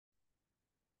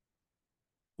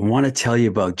I want to tell you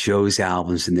about Joe's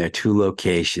Albums and their two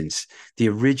locations. The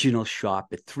original shop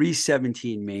at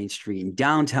 317 Main Street in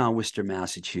downtown Worcester,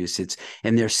 Massachusetts,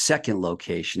 and their second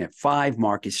location at 5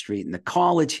 Market Street in the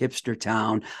college hipster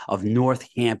town of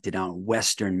Northampton out in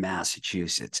Western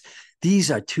Massachusetts.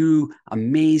 These are two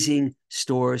amazing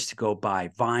stores to go buy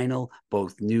vinyl,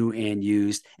 both new and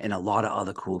used, and a lot of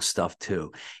other cool stuff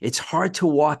too. It's hard to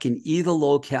walk in either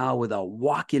locale without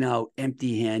walking out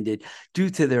empty-handed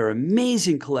due to their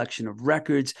amazing collection of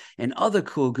records and other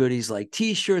cool goodies like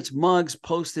t-shirts, mugs,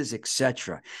 posters,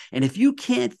 etc. And if you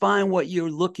can't find what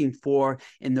you're looking for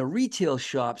in the retail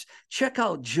shops, check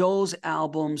out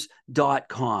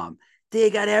joesalbums.com.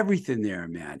 They got everything there,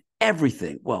 man.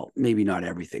 Everything. Well, maybe not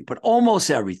everything, but almost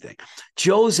everything.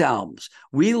 Joe's Albums.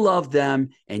 We love them,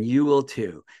 and you will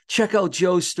too. Check out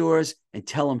Joe's stores and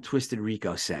tell them Twisted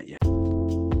Rico sent you.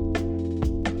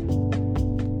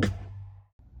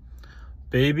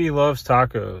 Baby Loves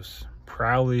Tacos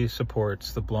proudly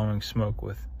supports the Blowing Smoke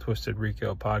with Twisted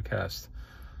Rico podcast.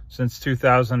 Since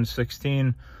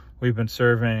 2016, we've been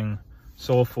serving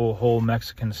soulful, whole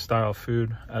Mexican-style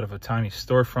food out of a tiny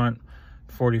storefront,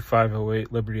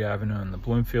 4508 Liberty Avenue in the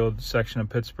Bloomfield section of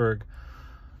Pittsburgh.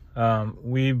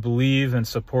 We believe in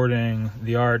supporting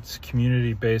the arts,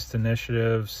 community-based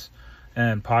initiatives,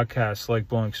 and podcasts like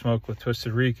Blowing Smoke with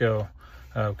Twisted Rico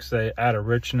because they add a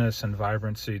richness and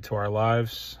vibrancy to our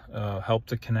lives, help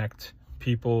to connect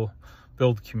people,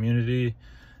 build community,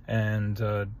 and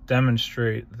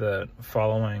demonstrate that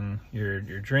following your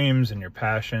dreams and your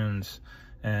passions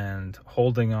and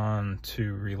holding on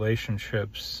to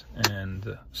relationships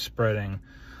and spreading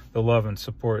the love and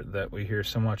support that we hear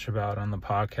so much about on the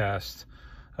podcast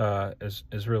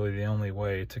is really the only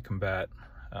way to combat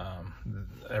the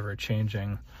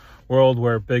ever-changing world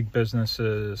where big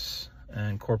businesses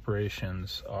and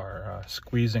corporations are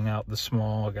squeezing out the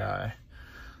small guy.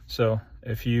 So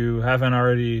if you haven't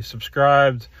already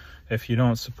subscribed, if you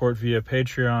don't support via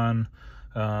Patreon,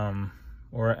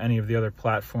 or any of the other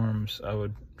platforms, I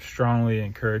would strongly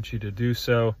encourage you to do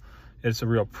so. It's a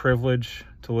real privilege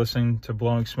to listen to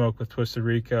Blowing Smoke with Twisted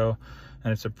Rico,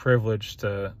 and it's a privilege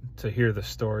to hear the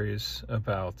stories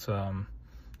about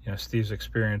Steve's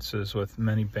experiences with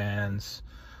many bands,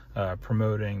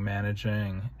 promoting,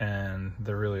 managing, and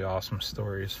the really awesome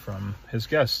stories from his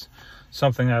guests.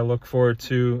 Something I look forward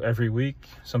to every week,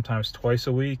 sometimes twice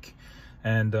a week.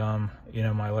 And,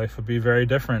 my life would be very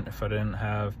different if I didn't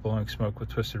have Blowing Smoke with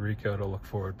Twisted Rico to look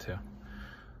forward to.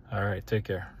 All right, take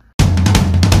care.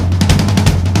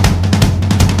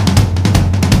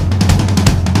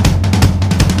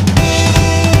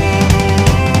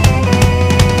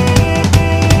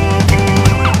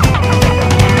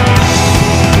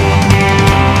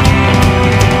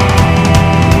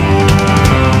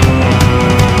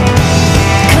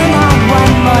 Come on,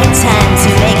 one more time to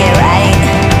make it right.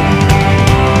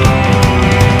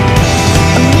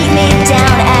 Meet me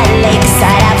down at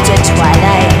Lakeside after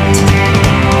twilight.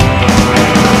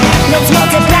 Let's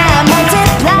multiply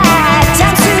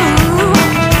times two.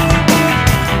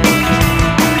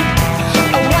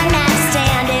 A one-night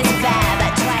stand is bad,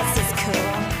 but twice as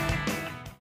cool.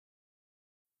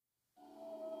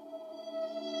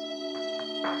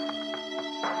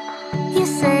 You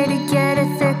say to get a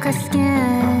thicker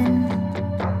skin,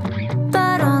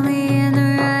 but only in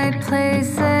the right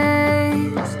places.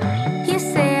 You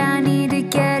say I need to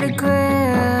get a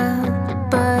grip,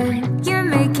 but you're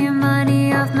making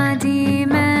money off my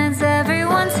demons.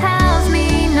 Everyone tells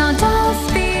me, no, don't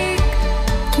speak.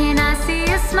 Can I see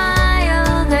a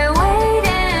smile? They're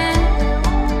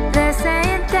waiting. They're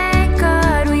saying, thank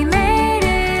God we made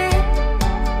it.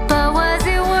 But was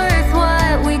it worth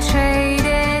what we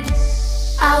traded?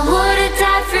 I would've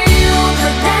died for you,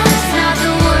 but that's not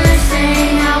the worst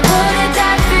thing. I would've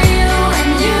died for you, and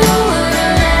you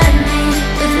would've let me.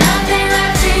 With nothing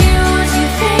left to use, you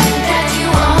think that you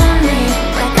own me.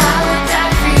 Like I would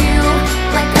die for you,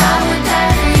 like I would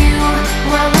die for you.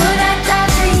 Why would I die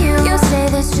for you? You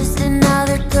say there's just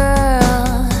another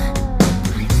girl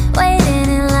waiting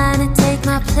in line to take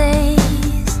my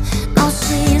place. No,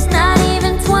 she's not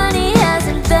even 20,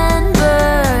 hasn't been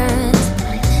burned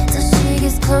till she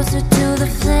gets closer to the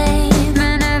flame.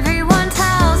 And everyone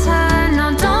tells her,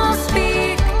 no, don't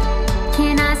speak.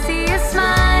 Can I see a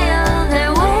smile?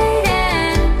 They're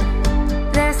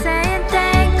waiting. They're saying,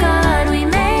 thank God we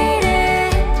made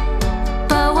it.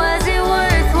 But was it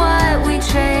worth what we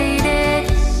traded?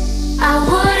 I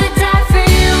would've died for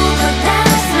you, but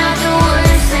that's not the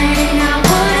worst thing. I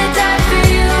would've died for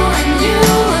you, and you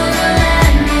would've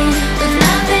let me. With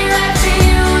nothing left to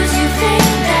use, you think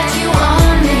that you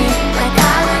own me. Like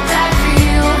I would die for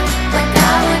you,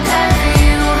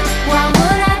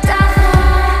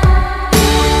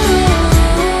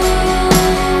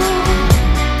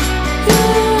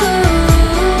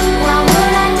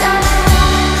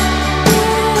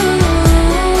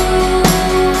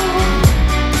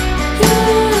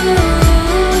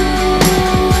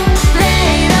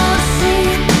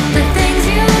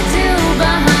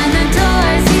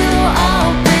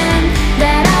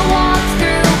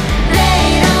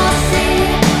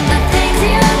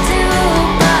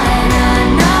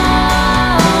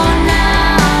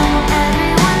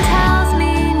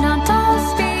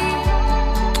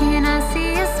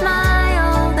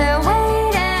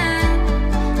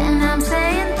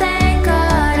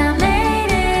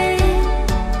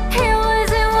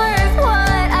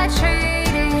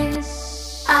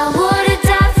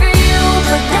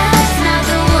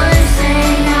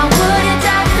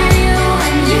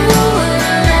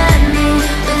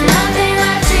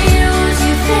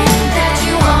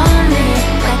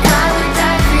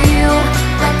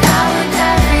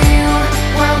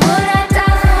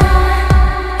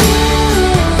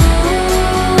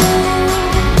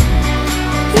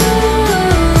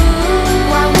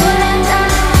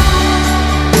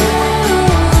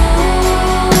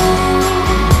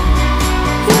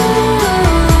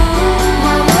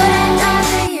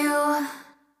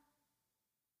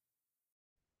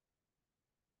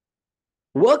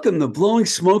 Welcome to Blowing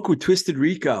Smoke with Twisted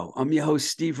Rico. I'm your host,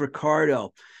 Steve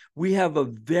Ricardo. We have a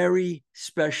very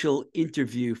special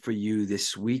interview for you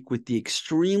this week with the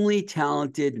extremely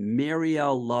talented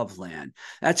Mariel Loveland.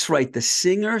 That's right, the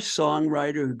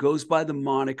singer-songwriter who goes by the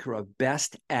moniker of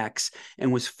Best X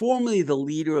and was formerly the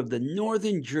leader of the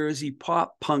Northern Jersey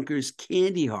pop punkers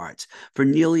Candy Hearts for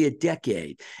nearly a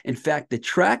decade. In fact, the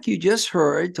track you just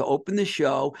heard to open the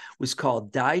show was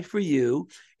called Died for You.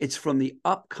 It's from the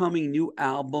upcoming new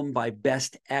album by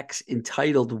Best X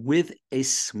entitled With a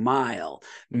Smile.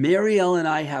 Mariel and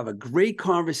I have a great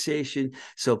conversation,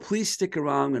 so please stick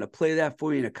around. I'm going to play that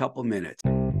for you in a couple minutes.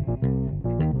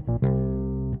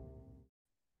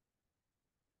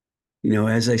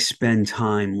 As I spend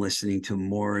time listening to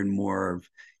more and more of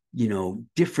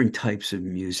different types of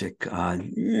music,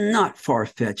 not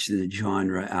far-fetched in the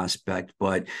genre aspect,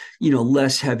 but,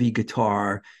 less heavy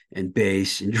guitar and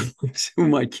bass and drums. Who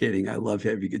am I kidding? I love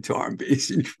heavy guitar and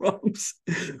bass and drums.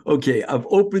 Okay, I've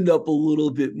opened up a little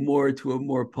bit more to a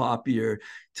more popular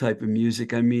type of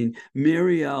music. I mean,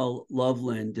 Mariel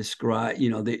Loveland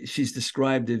she's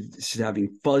described as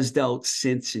having fuzzed out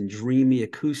synths and dreamy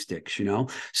acoustics,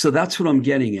 So that's what I'm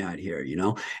getting at here,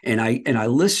 And I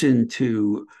listened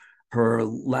to her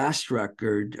last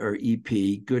record or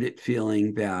EP, Good at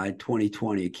Feeling Bad,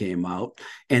 2020 came out.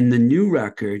 And the new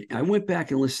record, I went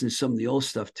back and listened to some of the old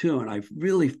stuff too, and I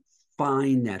really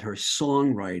find that her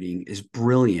songwriting is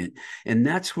brilliant. And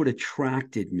that's what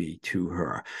attracted me to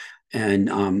her.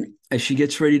 And as she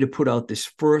gets ready to put out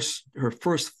her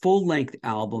first full-length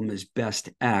album as Best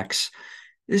X,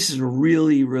 this is a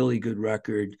really, really good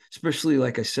record, especially,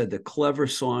 like I said, the clever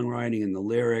songwriting and the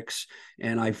lyrics.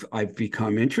 And I've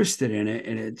become interested in it,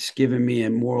 and it's given me a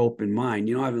more open mind.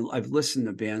 I've listened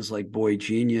to bands like Boy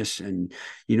Genius, and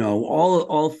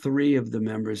all three of the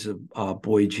members of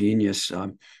Boy Genius,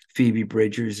 Phoebe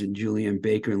Bridgers and Julianne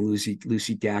Baker and Lucy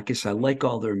Dacus. I like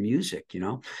all their music,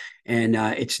 and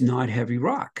it's not heavy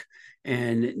rock,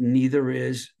 and neither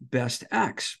is Best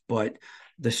X, but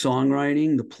the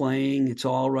songwriting, the playing, it's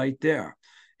all right there.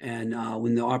 And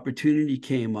when the opportunity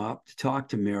came up to talk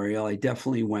to Mariel, I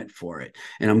definitely went for it.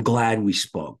 And I'm glad we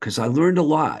spoke because I learned a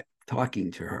lot talking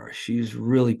to her. She's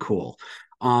really cool.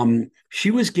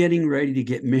 She was getting ready to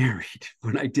get married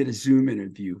when I did a Zoom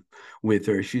interview with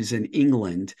her. She's in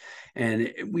England,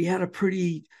 and we had a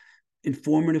pretty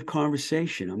informative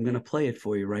conversation. I'm going to play it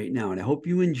for you right now, and I hope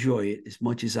you enjoy it as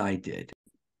much as I did.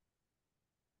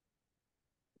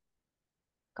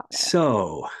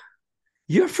 So,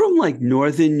 you're from like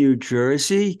northern New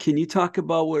Jersey. Can you talk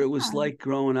about what it was like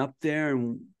growing up there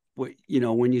and what,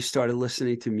 when you started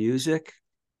listening to music?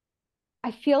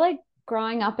 I feel like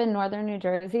growing up in northern New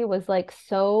Jersey was like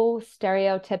so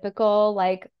stereotypical,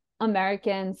 like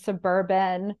American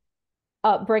suburban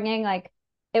upbringing. Like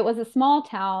it was a small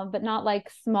town, but not like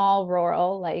small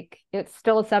rural, like it's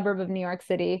still a suburb of New York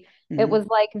City. It was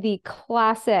like the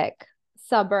classic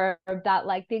suburb that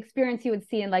like the experience you would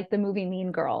see in like the movie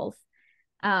Mean Girls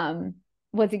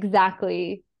was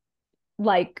exactly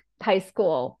like high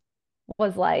school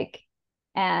was like.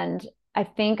 And I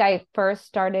think I first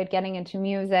started getting into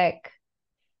music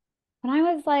when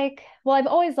I was like, well, I've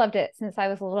always loved it since I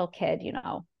was a little kid,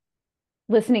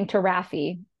 listening to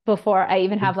Raffi before I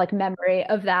even have like memory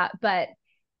of that. But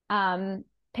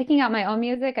picking out my own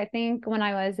music, I think when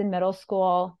I was in middle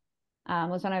school,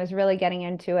 was when I was really getting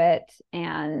into it.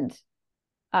 And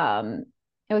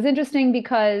it was interesting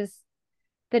because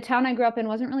the town I grew up in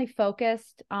wasn't really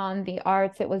focused on the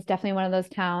arts. It was definitely one of those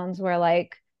towns where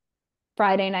like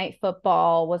Friday night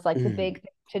football was like the big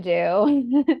thing to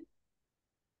do.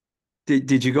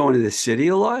 Did you go into the city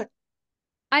a lot?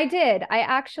 I did. I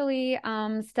actually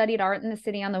studied art in the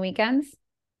city on the weekends.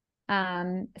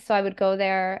 So I would go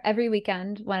there every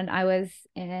weekend when I was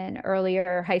in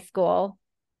earlier high school.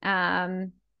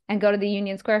 And go to the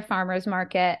Union Square Farmers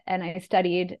Market, and I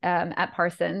studied at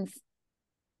Parsons.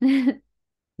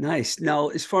 Nice. Now,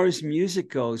 as far as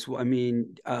music goes, I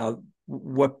mean,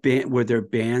 what band were there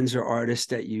bands or artists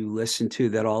that you listened to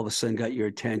that all of a sudden got your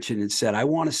attention and said, I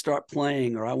want to start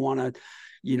playing, or I want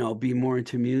to, be more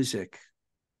into music?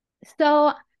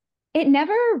 So it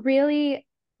never really,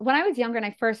 when I was younger and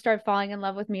I first started falling in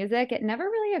love with music, it never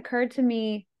really occurred to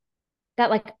me that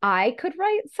like I could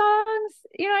write songs.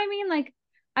 You know what I mean? Like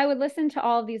I would listen to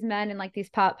all of these men in like these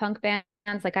pop punk bands.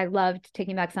 Like I loved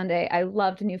Taking Back Sunday. I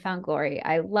loved Newfound Glory.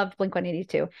 I loved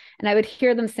Blink-182. And I would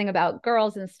hear them sing about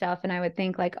girls and stuff. And I would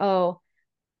think like, oh,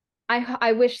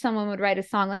 I wish someone would write a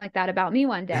song like that about me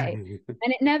one day.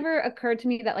 And it never occurred to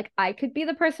me that like I could be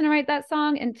the person to write that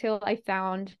song until I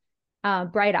found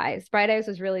Bright Eyes. Bright Eyes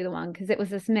was really the one because it was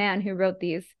this man who wrote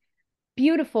these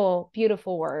beautiful,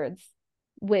 beautiful words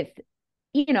with,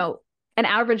 you know, an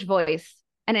average voice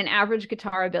and an average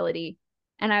guitar ability.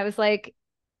 And I was like,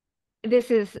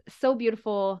 this is so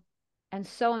beautiful and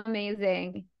so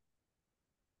amazing,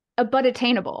 but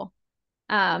attainable.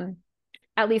 Um,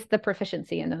 at least the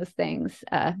proficiency in those things.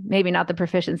 Maybe not the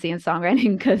proficiency in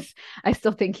songwriting, because I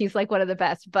still think he's like one of the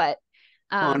best, but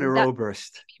Honor that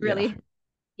Oberst. Yeah. really,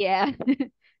 yeah.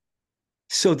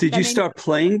 So did That you made me start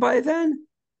playing by then?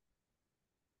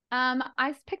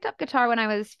 I picked up guitar when I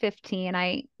was 15.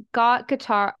 I got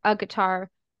a guitar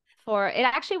for it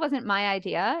actually wasn't my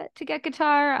idea to get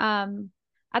guitar.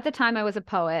 At the time I was a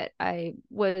poet. I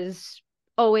was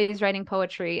always writing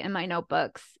poetry in my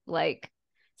notebooks, like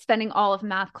spending all of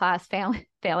math class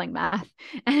failing math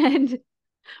and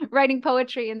writing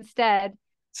poetry instead.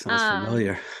 Sounds Um,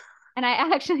 familiar. and I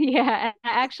actually, yeah, I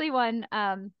actually won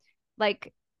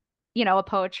like a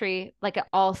poetry, like an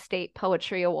all state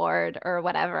poetry award or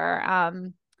whatever.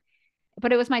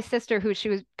 But it was my sister who she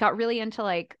was got really into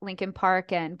like Linkin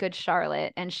Park and Good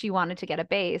Charlotte, and she wanted to get a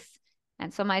bass.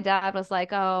 And so my dad was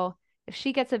like, "Oh, if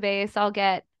she gets a bass, I'll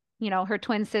get, her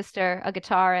twin sister a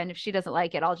guitar, and if she doesn't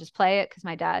like it, I'll just play it because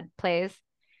my dad plays."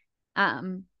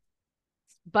 Um,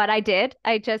 but I did.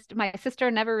 My sister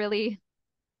never really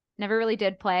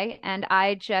did play, and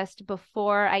I just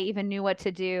before I even knew what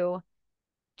to do,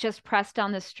 just pressed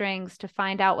on the strings to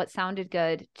find out what sounded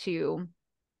good to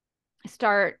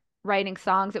start writing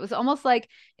songs. It was almost like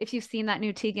if you've seen that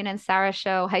new Tegan and Sarah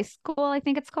show, High School, I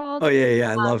think it's called. Oh yeah, yeah,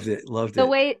 I Um, loved it. Loved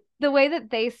it. the way that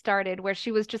they started, where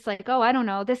she was just like, "Oh, I don't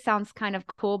know, this sounds kind of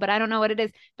cool, but I don't know what it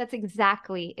is." That's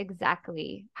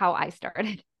exactly how I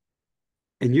started.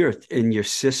 And your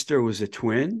sister was a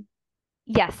twin?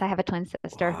 Yes, I have a twin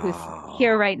sister who's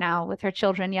here Wow. right now with her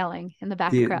children yelling in the The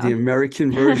background.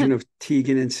 American version of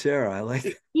Tegan and Sarah. I like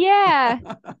it. Yeah,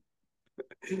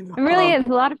 it really Um, is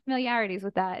a lot of familiarities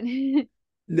with that.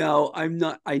 no, I'm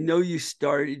not. I know you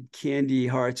started Candy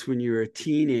Hearts when you were a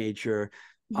teenager,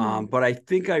 Mhm. but I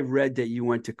think I read that you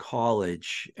went to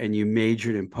college and you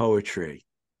majored in poetry.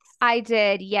 I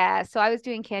did, yeah. So I was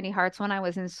doing Candy Hearts when I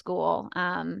was in school.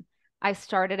 I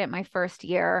started it my first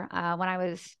year when I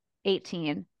was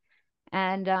 18,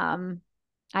 and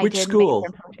I Which did major in school?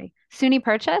 poetry. SUNY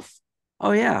Purchase,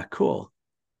 Oh yeah, cool.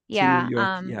 To New yeah.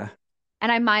 York. Yeah.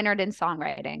 And I minored in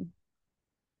songwriting.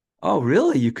 Oh,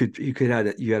 really? You had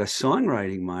a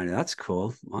songwriting minor. That's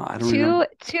cool. Well, I don't remember.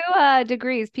 Two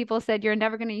degrees. People said you're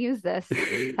never going to use this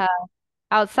uh,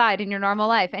 outside in your normal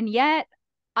life, and yet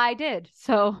I did.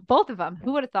 So both of them.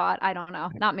 Who would have thought? I don't know.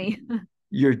 Not me.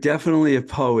 You're definitely a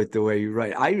poet the way you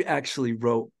write. I actually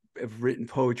have written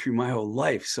poetry my whole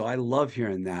life, so I love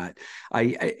hearing that.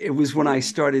 It was when I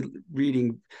started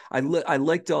reading. I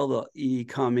liked all the E.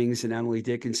 Cummings and Emily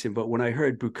Dickinson, but when I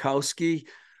heard Bukowski,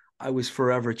 I was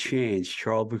forever changed.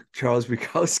 Charles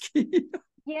Bukowski.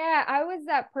 Yeah, I was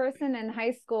that person in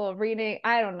high school reading,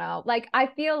 I don't know. Like I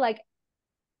feel like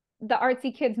the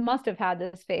artsy kids must have had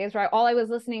this phase, right? All I was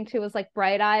listening to was like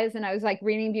Bright Eyes, and I was like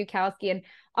reading Bukowski, and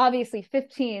obviously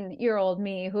 15-year-old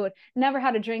me who had never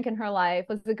had a drink in her life,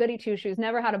 was a goody two shoes,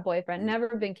 never had a boyfriend, never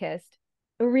been kissed,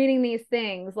 reading these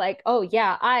things like, oh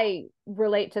yeah, I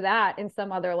relate to that in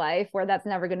some other life where that's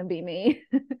never going to be me.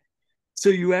 So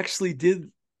you actually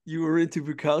did. You were into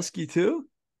Bukowski too?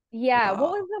 Yeah,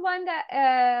 what was Wow. the one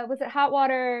that was it Hot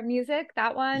Water Music?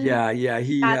 That one? Yeah, yeah.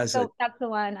 He has a That's the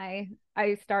one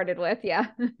I started with. Yeah.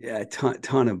 yeah,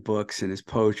 ton of books, and his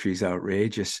poetry is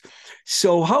outrageous.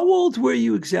 So, how old were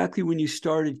you exactly when you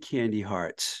started Candy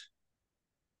Hearts?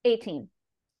 18.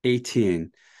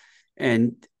 18.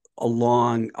 And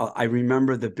I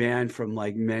remember the band from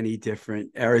like many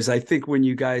different eras. I think when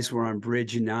you guys were on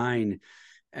Bridge 9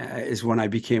 is when I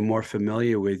became more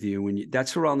familiar with you.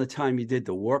 That's around the time you did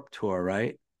the Warp Tour,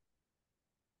 right?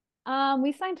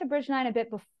 We signed to Bridge Nine a bit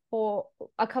before,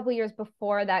 a couple years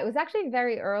before that. It was actually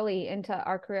very early into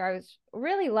our career. I was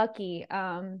really lucky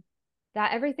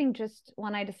that everything just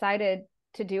when I decided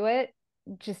to do it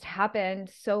just happened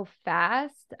so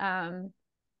fast.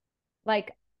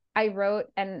 Like I wrote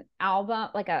an album,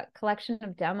 like a collection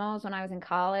of demos when I was in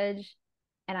college,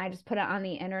 and I just put it on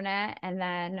the internet. And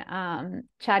then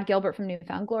Chad Gilbert from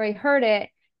Newfound Glory heard it,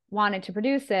 wanted to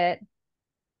produce it,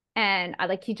 and I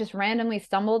like he just randomly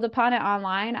stumbled upon it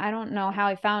online. I don't know how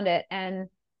he found it. And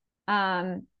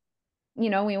um, we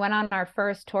went on our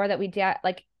first tour that we did.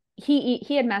 Like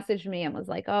he had messaged me and was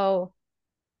like, "Oh,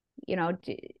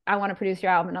 I want to produce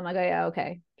your album." And I'm like, "Oh yeah,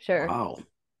 okay, sure." Wow.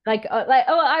 Oh,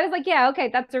 I was like, "Yeah, okay,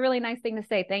 that's a really nice thing to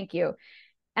say. Thank you."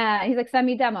 He's like, "Send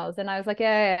me demos," and I was like,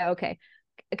 "Yeah, yeah, yeah, okay,"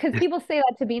 because people say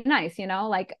that to be nice,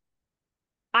 like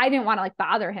I didn't want to like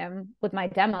bother him with my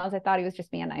demos. I thought he was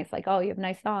just being nice, like, oh, you have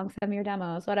nice songs, send me your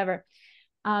demos, whatever.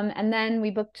 And then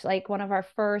we booked like one of our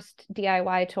first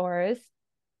DIY tours.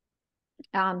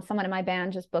 Someone in my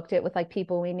band just booked it with like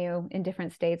people we knew in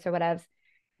different states or whatever.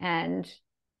 And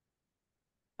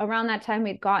around that time,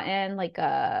 we'd gotten like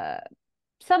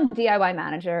some DIY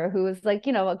manager who was like,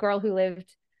 you know, a girl who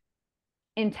lived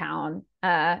in town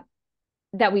that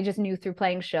we just knew through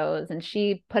playing shows. And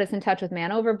she put us in touch with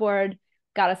Man Overboard,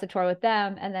 got us a tour with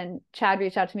them. And then Chad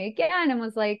reached out to me again and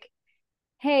was like,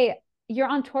 hey, you're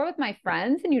on tour with my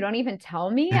friends and you don't even tell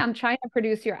me. I'm trying to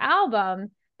produce your album.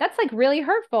 That's like really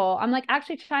hurtful. I'm like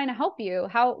actually trying to help you.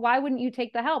 Why wouldn't you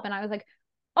take the help? And I was like,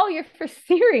 oh, you're for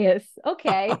serious.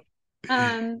 Okay.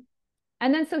 And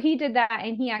then so he did that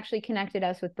and he actually connected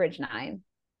us with Bridge 9.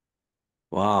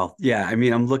 Wow. Yeah. I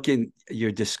mean, I'm looking at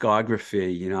your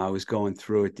discography. I was going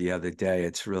through it the other day.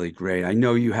 It's really great. I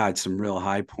know you had some real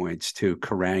high points too.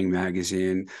 Kerrang!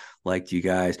 Magazine liked you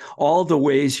guys. All the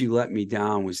Ways You Let Me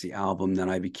Down was the album that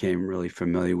I became really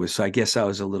familiar with. So I guess I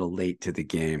was a little late to the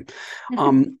game.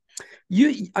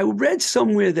 I read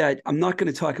somewhere that I'm not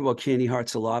going to talk about Candy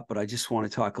Hearts a lot, but I just want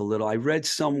to talk a little. I read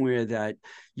somewhere that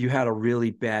you had a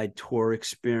really bad tour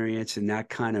experience and that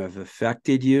kind of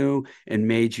affected you and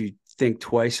made you think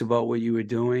twice about what you were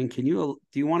doing. Do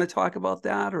you want to talk about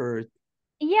that or?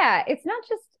 Yeah, it's not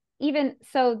just even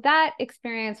so that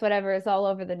experience, whatever, is all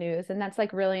over the news. And that's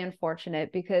like really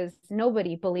unfortunate because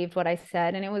nobody believed what I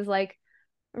said. And it was like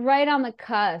right on the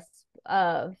cusp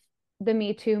of the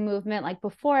Me Too movement, like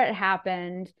before it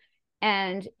happened.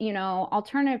 And,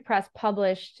 Alternative Press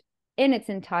published in its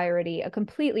entirety a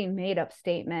completely made up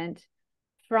statement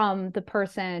from the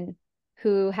person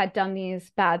who had done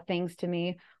these bad things to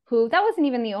me, who that wasn't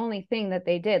even the only thing that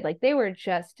they did. Like they were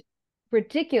just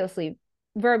ridiculously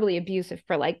verbally abusive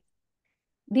for like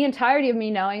the entirety of me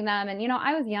knowing them. And,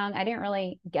 I was young. I didn't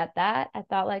really get that. I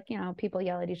thought like, people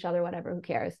yell at each other, whatever, who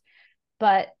cares?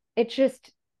 But it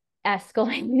just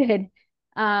escalated.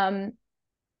 And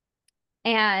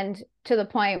to the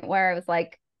point where it was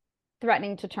like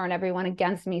threatening to turn everyone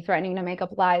against me, threatening to make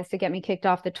up lies to get me kicked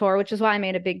off the tour, which is why I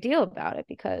made a big deal about it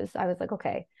because I was like,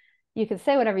 okay, you can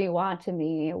say whatever you want to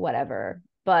me, whatever.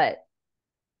 But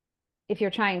if you're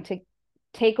trying to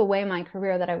take away my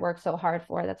career that I worked so hard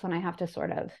for, that's when I have to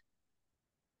sort of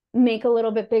make a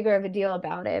little bit bigger of a deal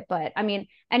about it. But I mean,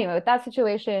 anyway, with that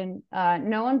situation,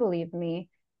 no one believed me,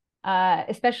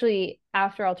 especially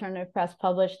after Alternative Press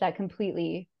published that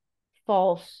completely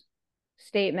false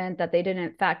statement that they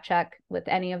didn't fact check with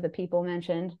any of the people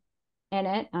mentioned in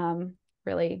it.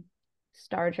 Really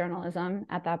star journalism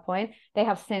at that point. They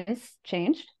have since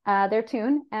changed their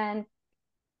tune and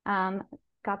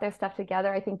got their stuff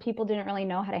together. I think people didn't really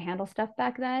know how to handle stuff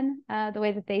back then the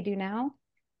way that they do now.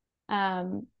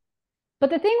 But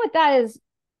the thing with that is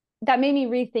that made me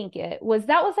rethink it was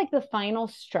that was like the final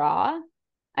straw,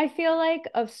 I feel like,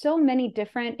 of so many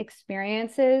different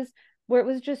experiences where it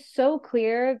was just so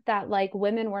clear that like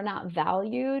women were not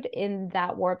valued in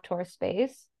that Warped Tour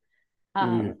space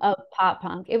of pop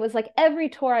punk. It was like every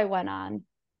tour I went on,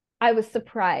 I was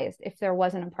surprised if there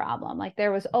wasn't a problem. Like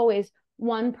there was always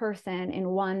one person in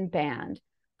one band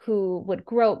who would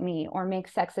grope me or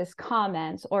make sexist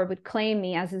comments or would claim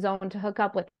me as his own to hook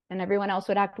up with, and everyone else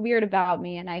would act weird about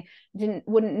me. And I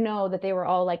wouldn't know that they were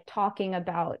all like talking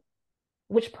about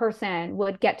which person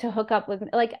would get to hook up with me.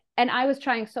 Like, and I was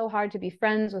trying so hard to be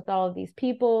friends with all of these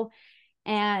people.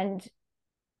 And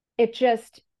it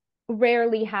just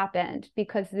rarely happened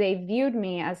because they viewed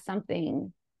me as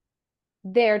something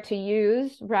there to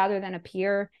use rather than a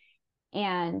peer.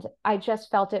 And I just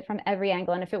felt it from every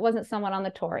angle. And if it wasn't someone on the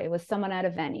tour, it was someone at a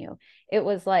venue. It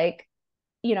was like,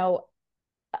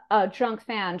 a drunk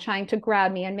fan trying to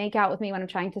grab me and make out with me when I'm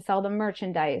trying to sell them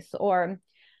merchandise, or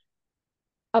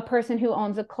a person who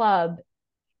owns a club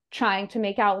trying to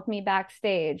make out with me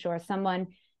backstage, or someone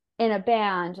in a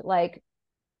band like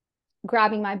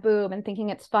grabbing my boob and thinking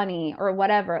it's funny or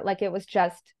whatever. Like it was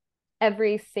just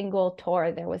every single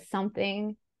tour there was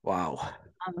something. Wow.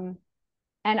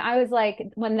 And I was like,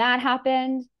 when that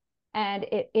happened and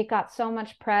it got so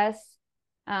much press,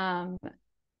 and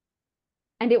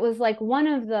it was like one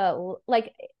of the,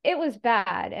 like, it was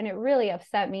bad and it really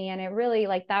upset me. And it really,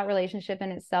 like, that relationship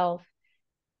in itself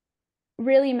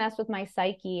really messed with my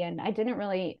psyche. And I didn't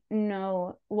really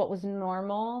know what was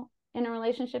normal in a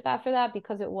relationship after that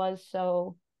because it was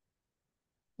so,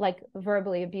 like,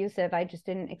 verbally abusive. I just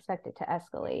didn't expect it to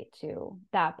escalate to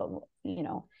that. But,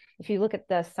 if you look at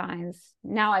the signs,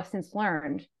 now I've since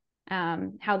learned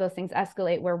how those things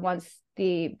escalate, where once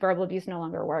the verbal abuse no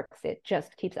longer works, it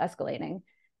just keeps escalating.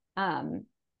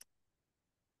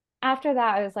 after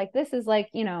that, I was like, this is like,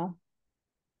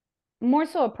 more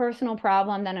so a personal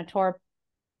problem than a tour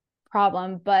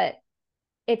problem, but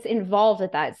it's involved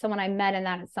with that. It's someone I met in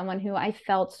that. It's someone who I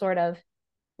felt sort of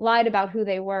lied about who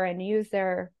they were and used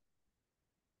their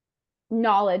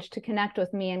knowledge to connect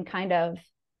with me and kind of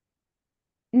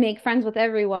make friends with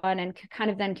everyone and kind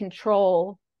of then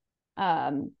control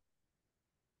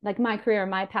like my career,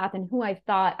 my path, and who I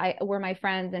thought I were my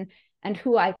friends and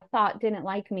who I thought didn't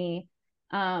like me.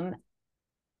 And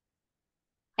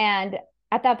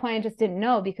at that point, I just didn't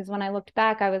know, because when I looked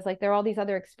back, I was like, there are all these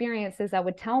other experiences that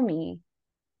would tell me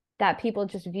that people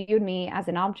just viewed me as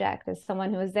an object, as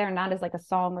someone who was there, not as like a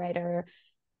songwriter.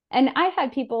 And I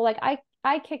had people like I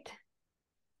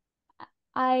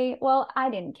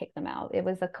didn't kick them out. It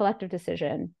was a collective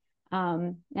decision.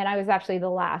 And I was actually the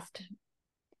last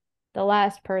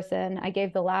person. I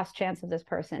gave the last chance of this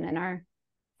person in our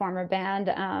former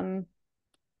band,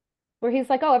 where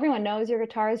he's like, oh, everyone knows your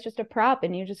guitar is just a prop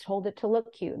and you just hold it to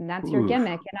look cute and that's your Ooh.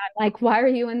 gimmick. And I'm like, why are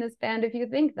you in this band if you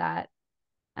think that?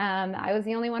 I was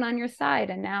the only one on your side,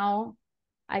 and now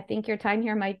I think your time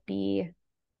here might be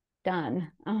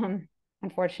done,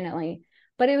 unfortunately.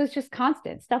 But it was just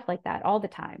constant stuff like that all the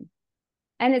time.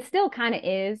 And it still kind of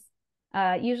is,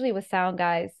 usually with sound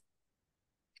guys.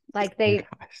 Like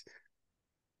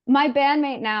my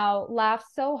bandmate now laughs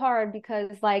so hard because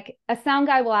like a sound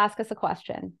guy will ask us a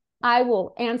question. I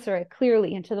will answer it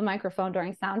clearly into the microphone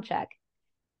during sound check.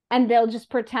 And they'll just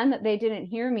pretend that they didn't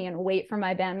hear me and wait for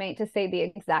my bandmate to say the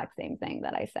exact same thing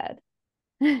that I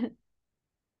said.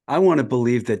 I want to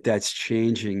believe that that's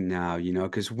changing now,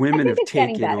 because I think it's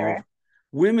getting better.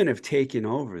 women have taken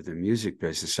over the music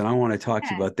business. And I want to talk to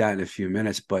you Yeah. about that in a few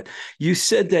minutes. But you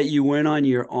said that you went on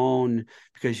your own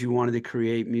because you wanted to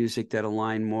create music that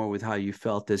aligned more with how you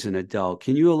felt as an adult.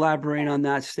 Can you elaborate on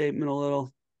that statement a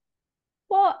little?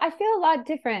 Well, I feel a lot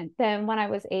different than when I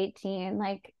was 18.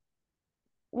 Like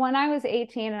when I was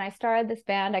 18 and I started this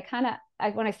band,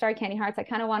 when I started Candy Hearts, I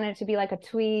kind of wanted it to be like a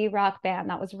twee rock band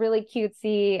that was really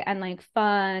cutesy and like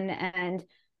fun and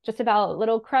just about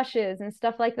little crushes and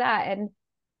stuff like that. And,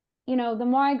 the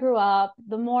more I grew up,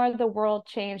 the more the world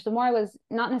changed, the more I was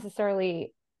not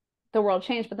necessarily the world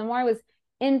changed, but the more I was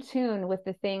in tune with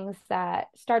the things that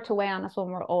start to weigh on us when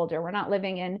we're older. We're not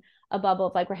living in a bubble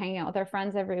of like we're hanging out with our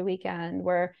friends every weekend,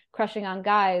 we're crushing on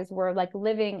guys, we're like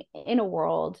living in a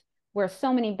world where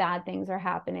so many bad things are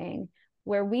happening,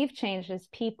 where we've changed as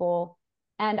people.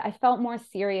 And I felt more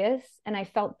serious and I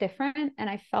felt different. And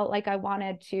I felt like I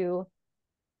wanted to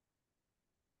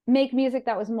make music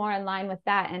that was more in line with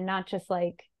that and not just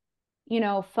like,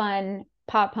 fun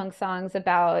pop punk songs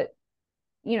about,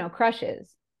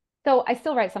 crushes. So I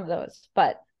still write some of those,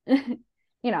 but,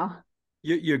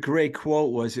 Your great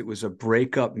quote was, it was a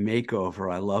breakup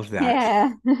makeover. I love that.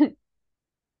 yeah.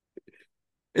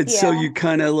 And so Yeah. you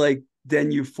kind of like,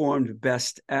 then you formed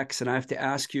Best X. And I have to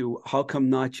ask you, how come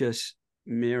not just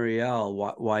Mariel?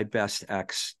 Why Best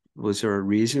X? Was there a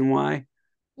reason why?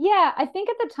 Yeah, I think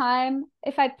at the time,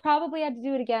 if I probably had to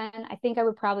do it again, I think I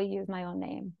would probably use my own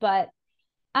name. But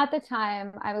at the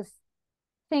time, I was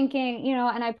thinking,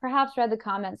 and I perhaps read the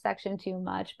comment section too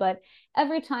much, but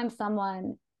every time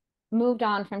someone moved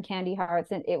on from Candy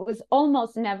Hearts, and it was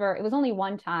almost never, it was only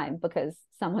one time because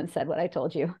someone said what I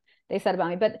told you they said about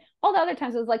me. But all the other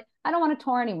times it was like, I don't want to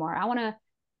tour anymore. I want to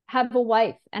have a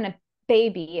wife and a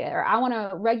baby, or I want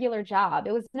a regular job.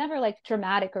 It was never like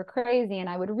dramatic or crazy. And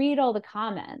I would read all the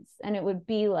comments and it would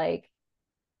be like,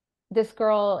 this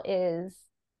girl is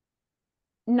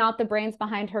not the brains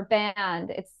behind her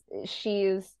band.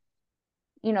 She's,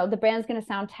 the band's going to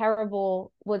sound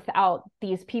terrible without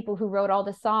these people who wrote all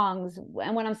the songs.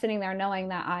 And when I'm sitting there knowing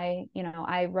that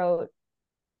I wrote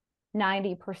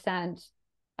 90%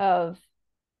 of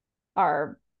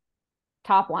our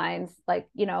top lines, like,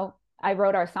 I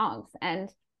wrote our songs. And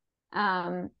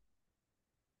I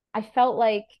felt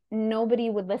like nobody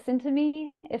would listen to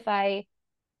me if I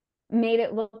made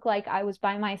it look like I was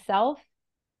by myself,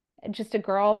 just a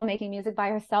girl making music by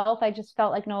herself. I just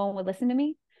felt like no one would listen to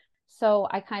me. So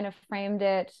I kind of framed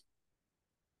it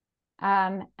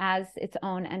as its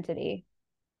own entity.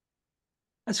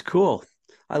 That's cool.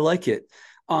 I like it.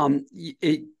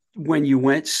 It when you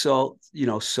went so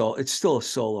it's still a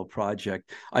solo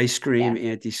project. Ice Cream,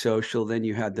 Yeah. Antisocial. Then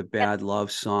you had the Yep. Bad Love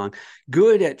song.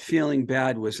 Good at Feeling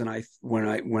Bad was when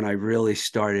I really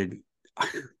started.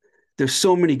 There's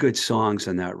so many good songs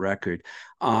on that record.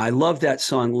 I love that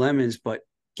song Lemons, but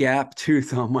Gap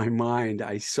Tooth on My Mind.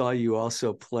 I saw you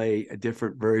also play a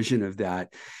different version of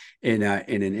that in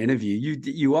an interview.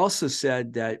 You also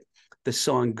said that the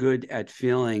song Good at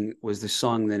Feeling was the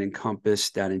song that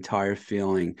encompassed that entire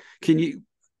feeling. Can you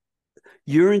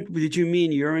Did you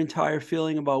mean your entire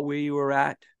feeling about where you were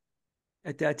at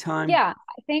that time? Yeah,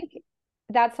 I think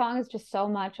that song is just so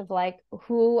much of like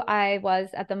who I was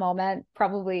at the moment.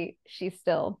 Probably she's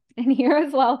still in here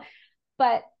as well.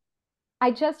 But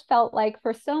I just felt like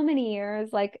for so many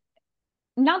years, like,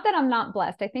 not that I'm not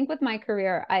blessed. I think with my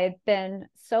career, I had been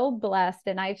so blessed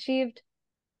and I achieved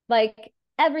like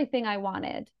everything I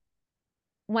wanted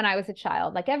when I was a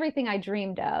child, like everything I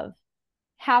dreamed of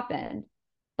happened.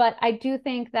 But I do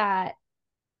think that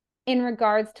in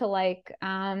regards to like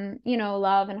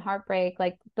love and heartbreak,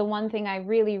 like the one thing I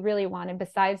really really wanted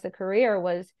besides the career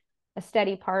was a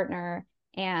steady partner,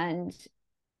 and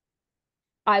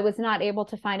I was not able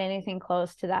to find anything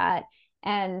close to that.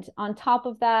 And on top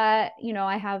of that,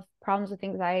 I have problems with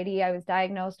anxiety. I was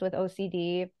diagnosed with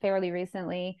OCD fairly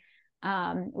recently,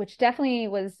 which definitely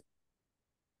was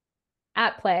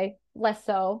at play, less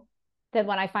so than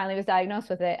when I finally was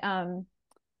diagnosed with it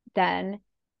then.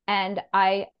 And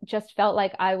I just felt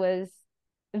like I was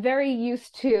very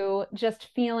used to just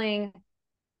feeling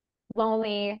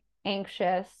lonely,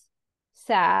 anxious,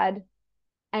 sad,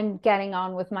 and getting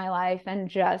on with my life and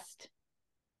just,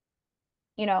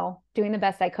 doing the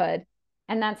best I could.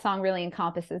 And that song really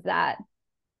encompasses that.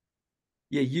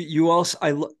 Yeah, you also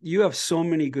you have so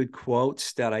many good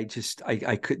quotes that I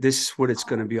could, this is what it's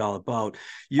going to be all about.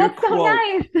 Your That's so quote,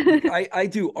 nice. I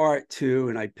do art too,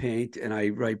 and I paint and I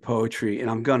write poetry, and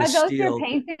I'm gonna Are those your steal.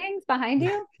 paintings behind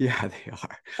you? Yeah, they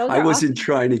are. Those I are wasn't awesome.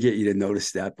 trying to get you to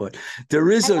notice that, but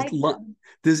there is I like them.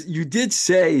 there's, you did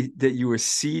say that you were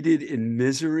seated in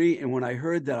misery, and when I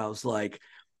heard that, I was like,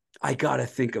 I got to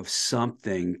think of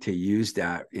something to use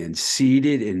that in.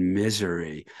 Seated in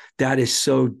misery. That is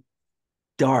so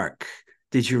dark.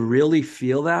 Did you really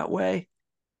feel that way?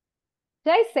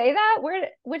 Did I say that?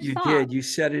 Which You song? did. You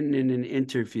said it in an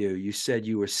interview. You said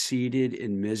you were seated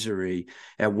in misery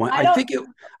at one. I I don't, think it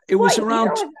was what year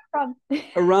was that from?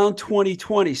 around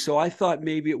 2020. So I thought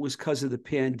maybe it was because of the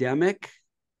pandemic.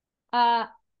 Uh,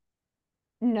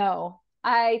 no.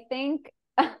 I think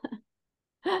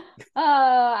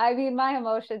I mean my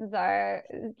emotions are,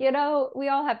 we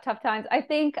all have tough times. I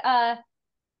think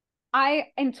I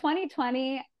in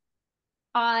 2020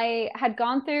 I had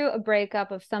gone through a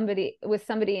breakup with somebody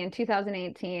in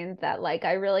 2018 that like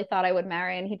I really thought I would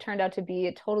marry, and he turned out to be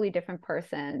a totally different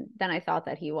person than I thought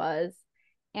that he was.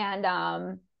 And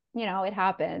it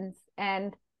happens.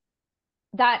 And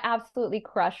that absolutely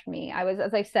crushed me. I was,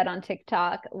 as I said on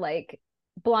TikTok, like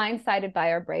blindsided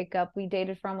by our breakup. We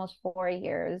dated for almost 4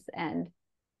 years, and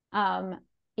um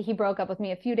he broke up with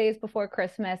me a few days before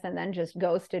Christmas and then just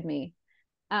ghosted me.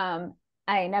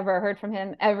 I never heard from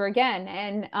him ever again.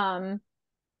 And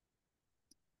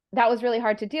that was really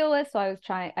hard to deal with. So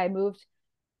I moved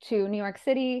to New York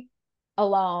City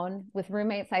alone with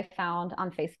roommates I found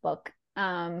on Facebook.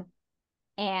 And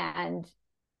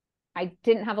I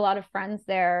didn't have a lot of friends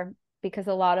there because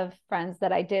a lot of friends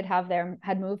that I did have there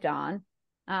had moved on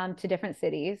to different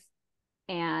cities.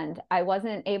 And I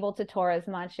wasn't able to tour as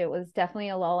much. It was definitely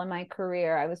a lull in my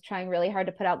career. I was trying really hard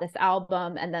to put out this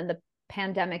album, and then the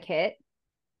pandemic hit.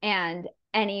 And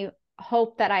any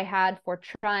hope that I had for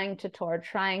trying to tour,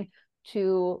 trying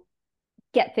to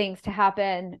get things to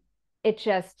happen, it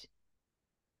just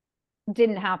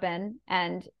didn't happen.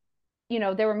 And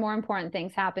there were more important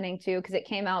things happening too, because it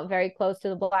came out very close to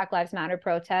the Black Lives Matter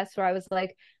protests, where I was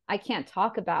like, I can't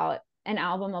talk about an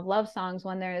album of love songs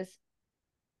when there's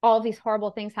all these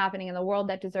horrible things happening in the world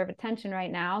that deserve attention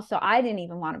right now. So I didn't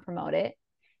even want to promote it.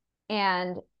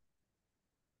 And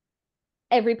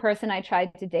every person I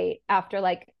tried to date, after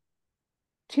like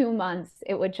 2 months,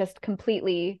 it would just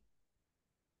completely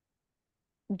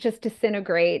just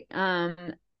disintegrate.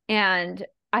 And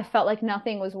I felt like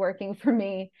nothing was working for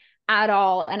me at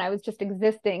all. And I was just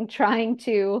existing, trying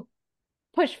to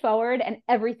push forward, and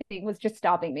everything was just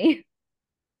stopping me.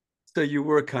 So you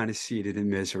were kind of seated in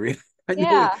misery. I know.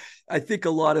 Yeah, I think a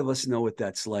lot of us know what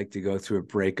that's like to go through a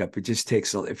breakup. It just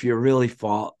takes, if you really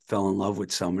fell in love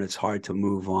with someone, it's hard to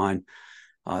move on.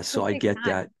 So it I takes get time.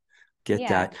 that. Get Yeah.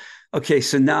 that. Okay,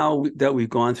 so now that we've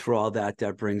gone through all that,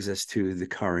 that brings us to the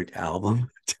current album.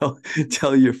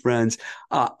 Tell your friends.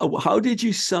 How did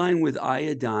you sign with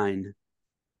Iodine?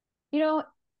 You know,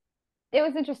 it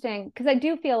was interesting because I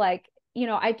do feel like,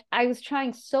 I was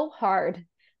trying so hard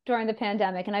during the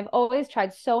pandemic, and I've always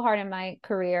tried so hard in my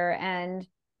career. And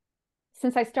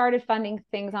since I started funding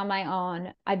things on my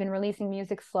own, I've been releasing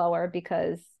music slower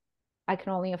because I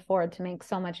can only afford to make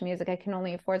so much music. I can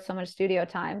only afford so much studio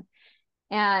time.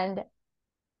 And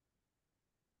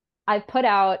I put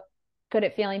out Good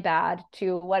at Feeling Bad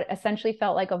to what essentially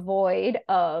felt like a void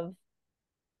of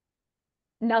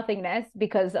nothingness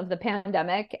because of the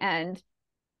pandemic and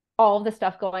all of the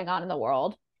stuff going on in the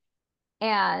world.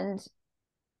 And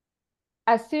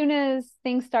as soon as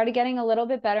things started getting a little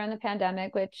bit better in the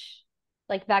pandemic, which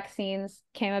like vaccines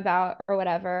came about or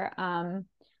whatever,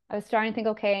 I was starting to think,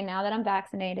 okay, now that I'm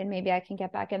vaccinated, maybe I can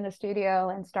get back in the studio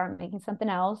and start making something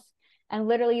else. And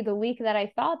literally the week that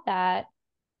I thought that,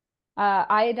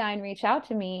 Iodine reached out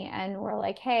to me and were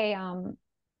like, hey,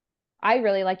 I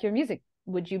really like your music.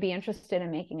 Would you be interested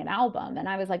in making an album? And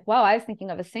I was like, well, I was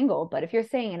thinking of a single, but if you're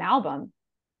saying an album,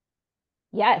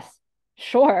 yes,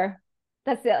 sure.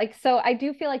 That's it. Like, so I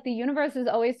do feel like the universe has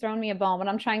always thrown me a bone when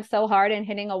I'm trying so hard and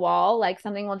hitting a wall, like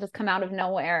something will just come out of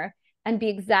nowhere and be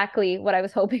exactly what I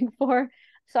was hoping for.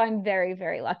 So I'm very,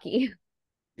 very lucky.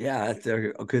 Yeah,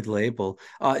 they're a good label.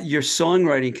 Your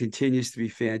songwriting continues to be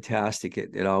fantastic.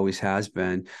 It always has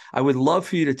been. I would love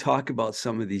for you to talk about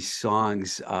some of these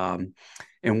songs,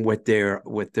 and what they're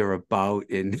about,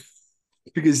 and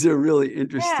because they're really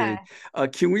interesting. Yeah.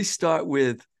 Can we start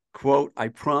with quote, "I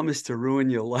promise to ruin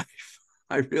your life"?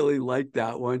 I really like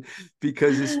that one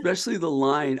because especially the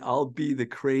line, "I'll be the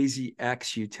crazy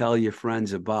ex you tell your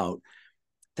friends about."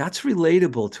 That's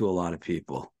relatable to a lot of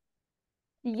people.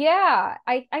 Yeah,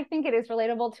 I think it is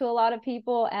relatable to a lot of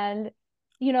people. And,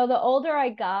 the older I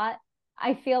got,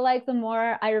 I feel like the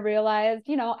more I realized,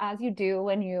 as you do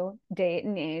when you date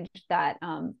and age, that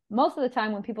most of the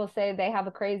time when people say they have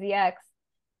a crazy ex,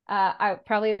 I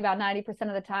probably about 90%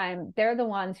 of the time, they're the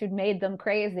ones who made them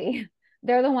crazy.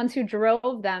 They're the ones who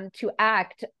drove them to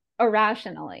act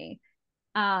irrationally.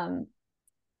 Um,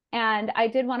 and I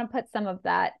did want to put some of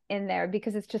that in there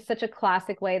because it's just such a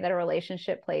classic way that a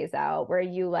relationship plays out where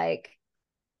you like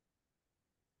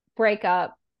break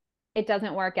up, it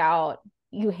doesn't work out,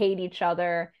 you hate each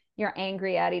other, you're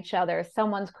angry at each other,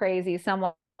 someone's crazy,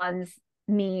 someone's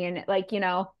mean, like,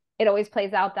 it always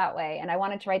plays out that way. And I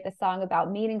wanted to write this song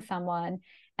about meeting someone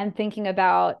and thinking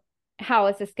about how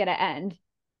is this going to end?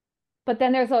 But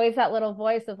then there's always that little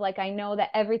voice of like, I know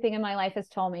that everything in my life has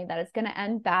told me that it's going to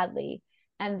end badly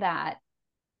and that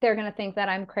they're going to think that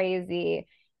I'm crazy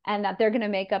and that they're going to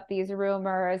make up these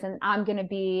rumors and I'm going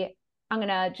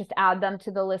to just add them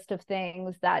to the list of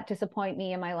things that disappoint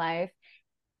me in my life,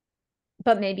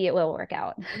 but maybe it will work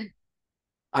out.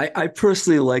 I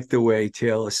personally like the way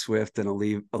Taylor Swift and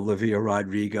Olivia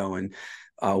Rodrigo and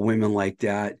women like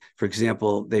that, for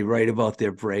example, they write about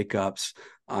their breakups.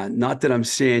 Not that I'm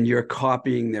saying you're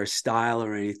copying their style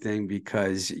or anything,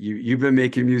 because you've been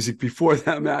making music before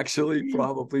them, actually,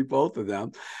 probably both of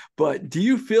them. But do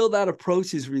you feel that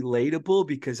approach is relatable?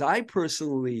 Because I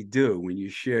personally do when you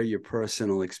share your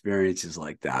personal experiences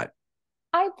like that.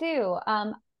 I do.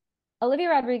 Olivia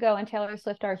Rodrigo and Taylor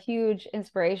Swift are huge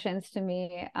inspirations to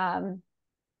me.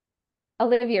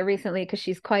 Olivia recently, because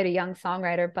she's quite a young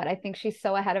songwriter, but I think she's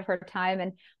so ahead of her time.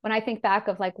 And when I think back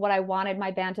of like what I wanted my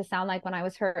band to sound like when I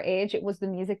was her age, it was the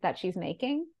music that she's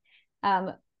making.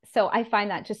 Um, so I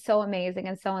find that just so amazing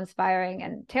and so inspiring.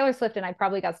 And Taylor Swift and I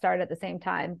probably got started at the same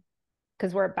time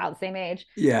because we're about the same age.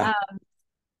 Yeah. Um,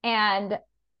 and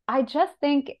I just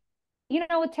think,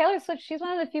 with Taylor Swift, she's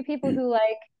one of the few people who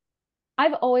like,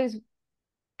 I've always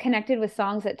connected with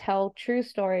songs that tell true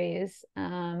stories,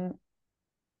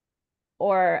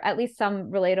 or at least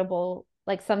some relatable,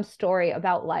 like some story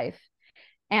about life.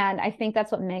 And I think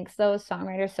that's what makes those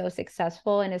songwriters so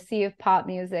successful in a sea of pop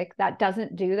music that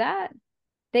doesn't do that.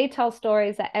 They tell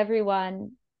stories that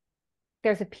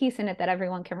there's a piece in it that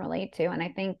everyone can relate to. And I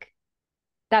think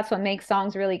that's what makes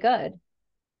songs really good.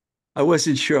 I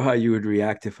wasn't sure how you would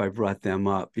react if I brought them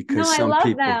up, No, because I some love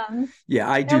people, them. yeah,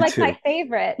 I They're do like my too.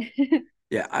 favorite.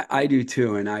 Yeah, I do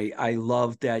too, and I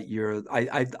love that you're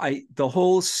the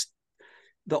whole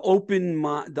the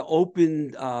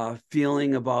open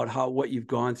feeling about how what you've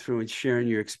gone through and sharing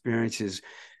your experiences.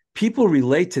 People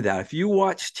relate to that. If you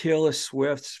watch Taylor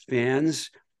Swift's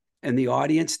fans and the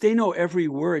audience, they know every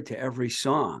word to every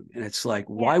song, and it's like,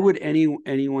 why Yeah. would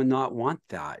anyone not want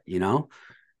that? You know?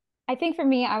 I think for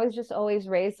me, I was just always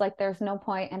raised like there's no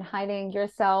point in hiding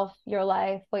yourself, your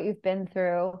life, what you've been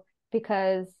through,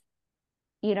 because,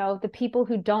 the people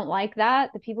who don't like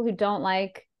that, the people who don't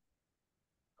like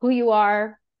who you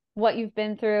are, what you've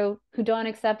been through, who don't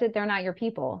accept it, they're not your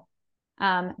people.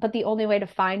 But the only way to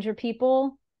find your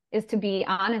people is to be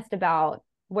honest about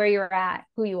where you're at,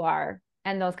 who you are,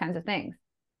 and those kinds of things.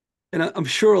 And I'm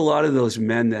sure a lot of those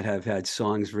men that have had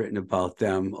songs written about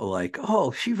them are like,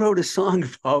 "Oh, she wrote a song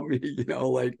about me,"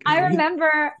 like. I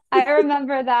remember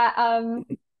that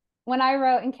when I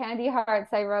wrote in Candy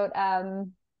Hearts, I wrote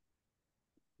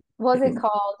what was it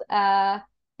called?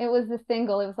 It was the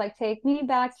single. It was like Take Me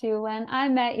Back to When I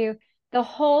Met You. The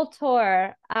whole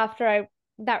tour after I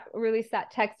that released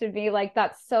that texted me like,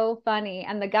 that's so funny.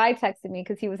 And the guy texted me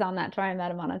because he was on that tour. I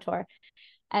met him on a tour.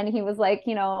 And he was like,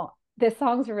 you know, this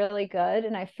song's really good.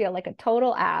 And I feel like a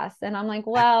total ass. And I'm like,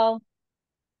 well,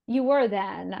 you were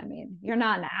then. I mean, you're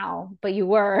not now, but you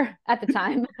were at the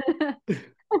time.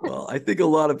 Well, I think a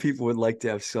lot of people would like to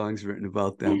have songs written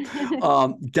about them.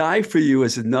 Die for You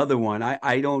is another one.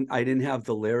 I didn't have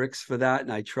the lyrics for that,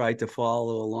 and I tried to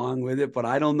follow along with it, but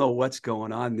I don't know what's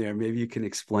going on there. Maybe you can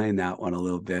explain that one a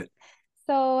little bit.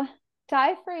 So,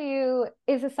 Die for You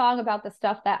is a song about the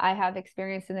stuff that I have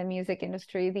experienced in the music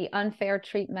industry, the unfair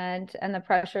treatment and the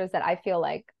pressures that I feel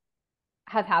like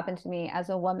have happened to me as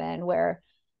a woman, where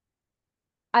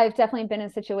I've definitely been in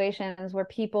situations where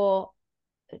people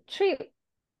treat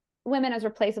women as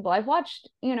replaceable. I've watched,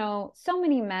 you know, so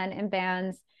many men in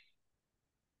bands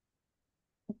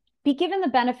be given the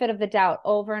benefit of the doubt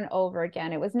over and over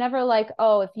again. It was never like,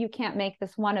 oh, if you can't make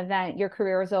this one event, your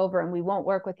career is over and we won't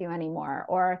work with you anymore.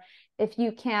 Or if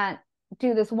you can't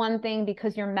do this one thing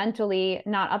because you're mentally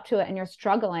not up to it and you're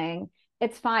struggling,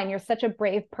 it's fine. You're such a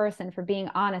brave person for being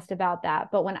honest about that.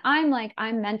 But when I'm like,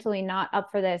 I'm mentally not up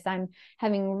for this, I'm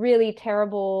having really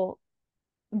terrible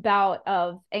bout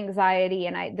of anxiety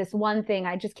and this one thing,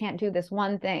 I just can't do this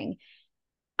one thing.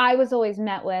 I was always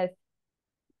met with,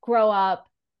 grow up,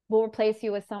 we'll replace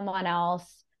you with someone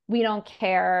else. We don't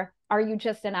care. Are you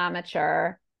just an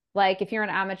amateur? Like, if you're an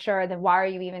amateur, then why are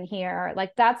you even here?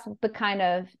 Like, that's the kind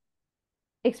of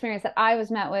experience that I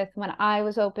was met with when I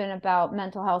was open about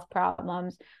mental health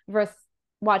problems, versus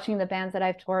watching the bands that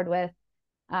I've toured with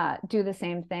do the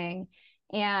same thing.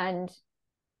 And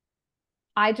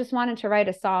I just wanted to write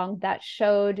a song that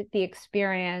showed the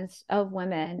experience of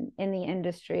women in the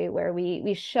industry, where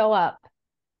we show up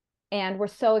and we're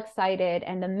so excited,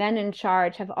 and the men in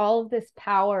charge have all of this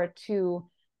power to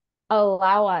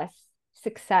allow us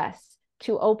success,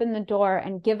 to open the door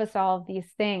and give us all of these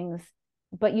things.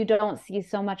 But you don't see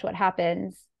so much what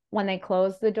happens when they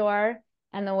close the door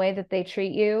and the way that they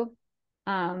treat you.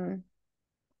 And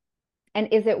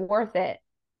is it worth it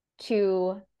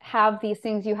to have these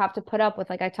things you have to put up with,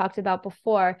 like I talked about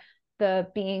before, the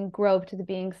being groped, the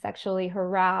being sexually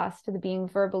harassed, the being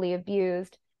verbally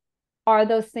abused? Are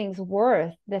those things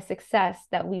worth the success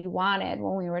that we wanted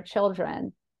when we were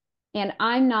children? And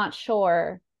I'm not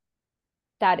sure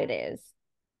that it is.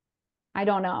 I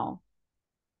don't know.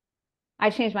 I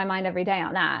change my mind every day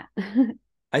on that.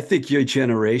 I think your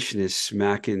generation is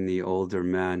smacking the older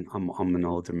men. I'm an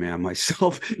older man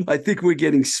myself. I think we're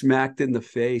getting smacked in the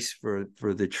face for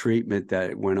the treatment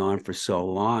that went on for so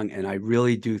long. And I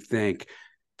really do think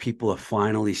people are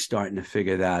finally starting to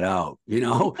figure that out, you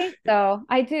know? I think so.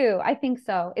 I do. I think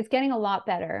so. It's getting a lot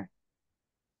better.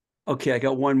 Okay, I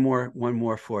got one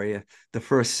more for you. The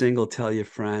first single, Tell Your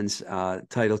Friends,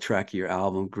 title track of your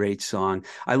album, great song.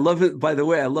 I love it. By the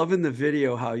way, I love in the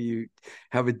video how you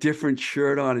have a different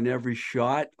shirt on in every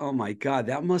shot. Oh my God,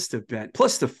 that must have been,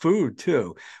 plus the food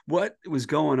too. What was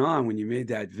going on when you made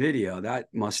that video? That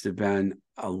must have been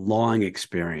a long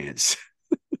experience.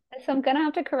 So I'm gonna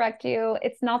have to correct you.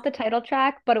 It's not the title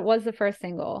track, but it was the first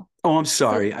single. Oh, I'm So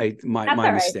sorry. that's My all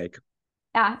right. mistake.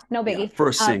 Yeah, no Yeah, biggie.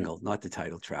 first single, not the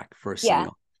title track. First Yeah.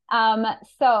 single.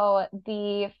 So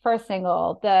the first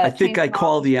single, I the think I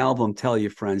called Chainsmokers, the album Tell Your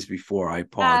Friends before. I uh,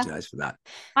 apologize for that.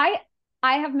 I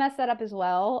I have messed that up as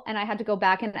well, and I had to go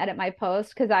back and edit my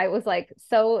post because I was like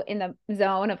so in the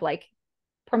zone of like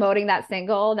promoting that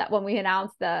single that when we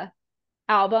announced the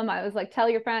album, I was like, tell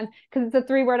your friends, because it's a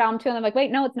 3-word album too. And I'm like,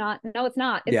 wait, no, it's not. No, it's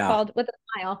not. It's Yeah. called With a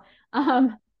Smile.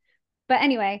 But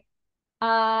anyway,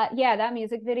 yeah, that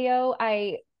music video,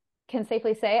 I can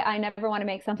safely say I never want to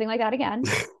make something like that again.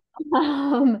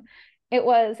 Um, it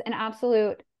was an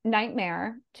absolute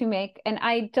nightmare to make. And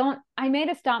I made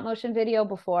a stop motion video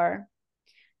before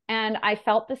and I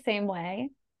felt the same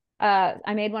way.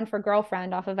 I made one for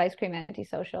Girlfriend off of Ice Cream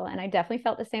Antisocial, and I definitely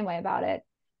felt the same way about it.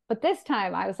 But this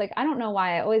time I was like, I don't know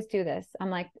why I always do this. I'm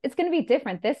like, it's gonna be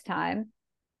different this time.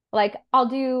 Like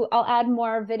I'll add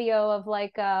more video of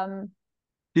like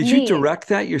Did you me. direct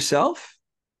that yourself?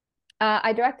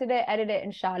 I directed it, edited it,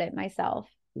 and shot it myself.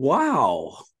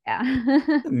 Wow.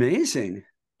 Yeah. Amazing.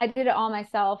 I did it all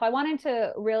myself. I wanted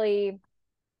to really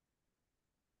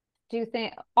do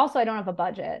things. Also, I don't have a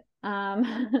budget.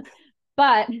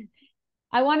 But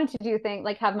I wanted to do things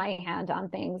like have my hand on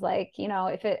things like, you know,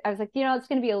 I was like, you know, it's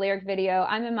going to be a lyric video.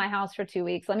 I'm in my house for 2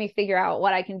 weeks. Let me figure out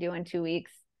what I can do in 2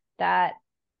 weeks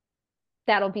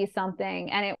that'll be something.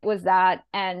 And it was that.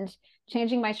 And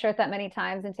changing my shirt that many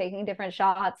times and taking different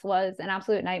shots was an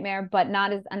absolute nightmare, but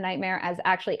not as a nightmare as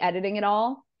actually editing it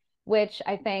all, which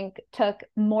I think took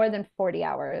more than 40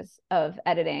 hours of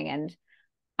editing. And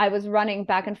I was running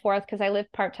back and forth because I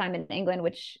live part-time in England,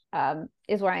 which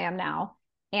is where I am now.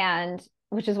 And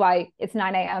which is why it's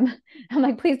 9 a.m. I'm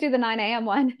like, please do the 9 a.m.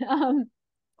 one.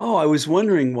 Oh, I was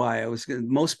wondering why.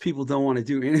 Most people don't want to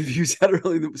do interviews that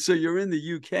early. So you're in the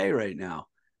UK right now.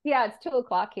 Yeah, it's 2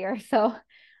 o'clock here. So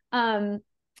um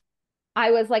I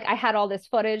was like, I had all this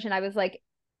footage and I was like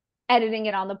editing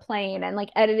it on the plane and like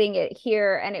editing it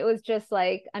here. And it was just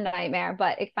like a nightmare,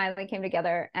 but it finally came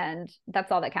together and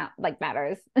that's all that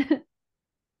matters.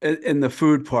 And the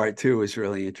food part too is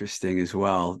really interesting as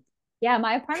well. Yeah,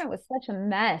 my apartment was such a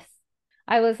mess.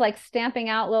 I was like stamping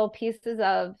out little pieces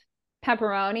of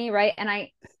pepperoni, right? And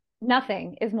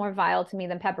nothing is more vile to me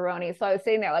than pepperoni. So I was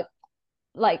sitting there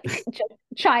like just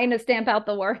trying to stamp out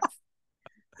the worst.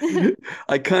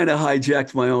 I kind of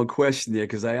hijacked my own question there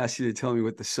because I asked you to tell me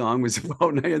what the song was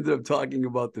about, and I ended up talking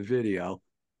about the video.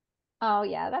 Oh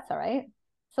yeah, that's all right.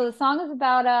 So the song is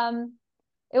about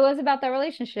it was about the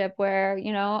relationship where,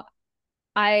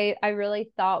 I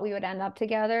really thought we would end up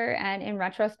together, and in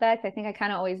retrospect, I think I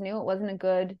kind of always knew it wasn't a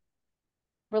good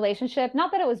relationship.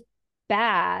 Not that it was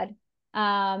bad.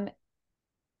 Um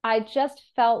I just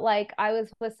felt like I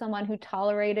was with someone who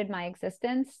tolerated my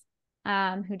existence,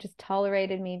 who just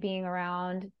tolerated me being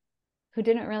around, who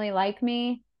didn't really like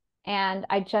me. And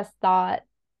I just thought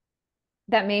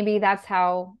that maybe that's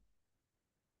how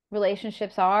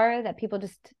relationships are, that people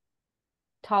just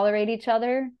tolerate each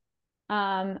other.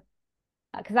 Um,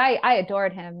 because I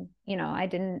adored him, I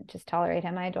didn't just tolerate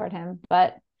him, I adored him.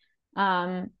 But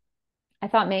I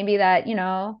thought maybe that,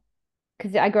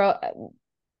 because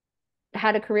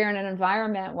had a career in an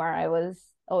environment where I was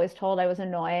always told I was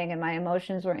annoying and my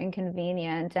emotions were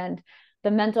inconvenient, and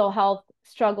the mental health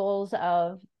struggles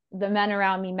of the men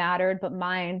around me mattered, but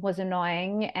mine was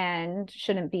annoying and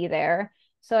shouldn't be there.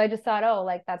 So I just thought, oh,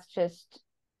 like that's just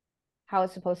how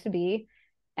it's supposed to be.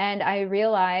 And I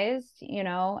realized,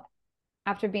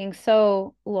 after being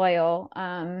so loyal,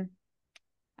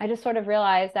 I just sort of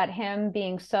realized that him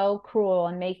being so cruel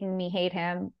and making me hate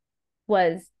him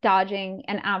was dodging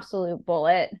an absolute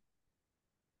bullet.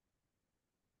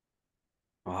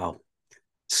 Wow.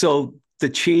 So the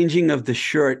changing of the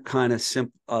shirt kind of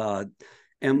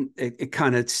and it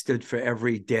kind of stood for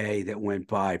every day that went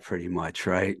by, pretty much,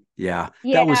 right? Yeah,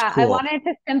 that was Yeah, I cool. wanted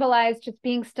to symbolize just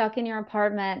being stuck in your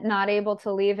apartment, not able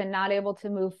to leave and not able to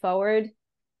move forward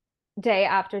day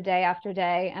after day after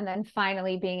day, and then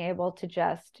finally being able to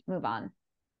just move on.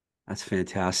 That's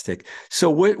fantastic. So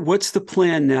what's the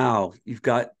plan now? You've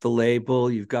got the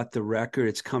label, you've got the record,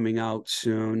 it's coming out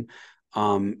soon.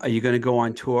 Are you going to go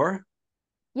on tour?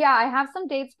 Yeah, I have some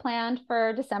dates planned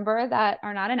for December that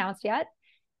are not announced yet.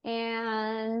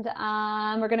 And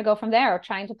we're going to go from there,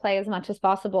 trying to play as much as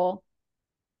possible.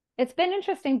 It's been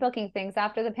interesting booking things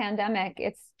after the pandemic.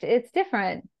 It's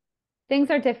different. Things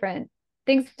are different.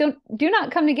 Things do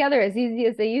not come together as easy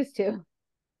as they used to.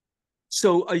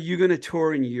 So are you going to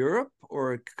tour in Europe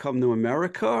or come to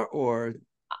America or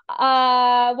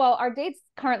Well, our dates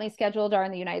currently scheduled are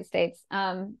in the United States.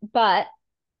 But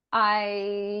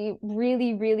I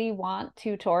really, really want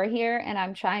to tour here, and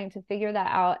I'm trying to figure that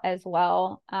out as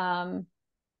well. But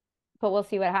we'll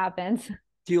see what happens.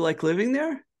 do you like living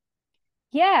there?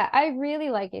 Yeah, I really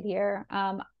like it here.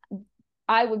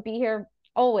 I would be here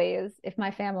always if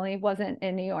my family wasn't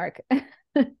in New York.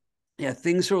 Yeah,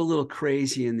 things are a little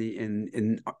crazy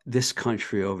in this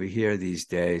country over here these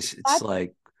days. It's That's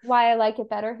like why I like it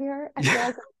better here. I feel yeah,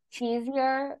 like it's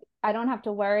easier. I don't have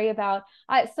to worry about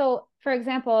so for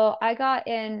example, I got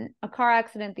in a car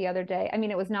accident the other day. I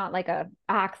mean, it was not like a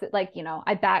accident, like,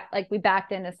 we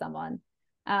backed into someone.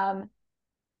 Um,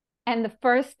 and the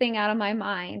first thing out of my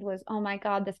mind was, oh my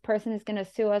God, this person is going to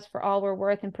sue us for all we're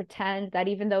worth and pretend that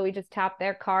even though we just tapped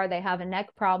their car, they have a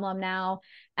neck problem now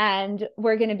and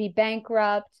we're going to be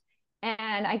bankrupt.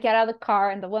 And I get out of the car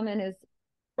and the woman is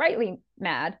rightly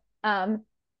mad. And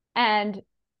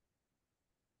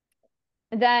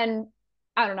then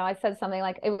I don't know, I said something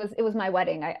like it was my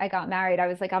wedding. I got married. I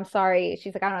was like, I'm sorry.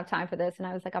 She's like, I don't have time for this. And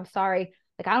I was like, I'm sorry.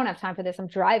 Like, I don't have time for this. I'm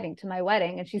driving to my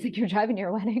wedding. And she's like, you're driving to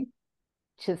your wedding?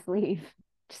 Just leave.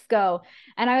 Just go.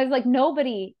 And I was like,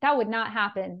 nobody, that would not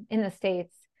happen in the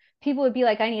States. People would be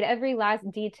like, I need every last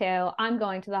detail. I'm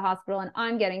going to the hospital and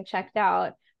I'm getting checked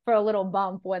out for a little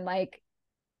bump when, like,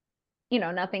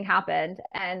 nothing happened.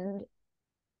 And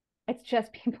it's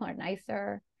just people are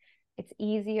nicer. It's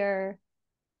easier.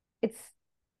 It's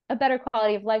a better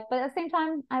quality of life. But at the same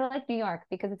time, I like New York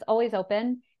because it's always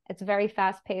open. It's very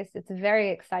fast paced. It's very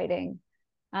exciting.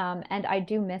 And I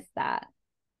do miss that.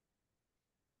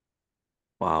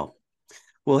 wow.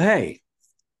 Well, hey,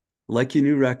 like your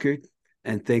new record,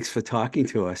 and thanks for talking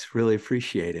to us. Really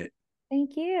appreciate it.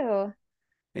 Thank you.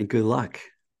 and good luck.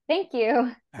 Thank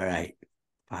you. All right.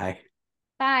 Bye.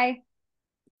 Bye.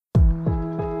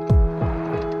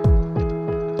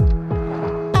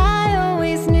 I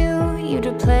always knew you'd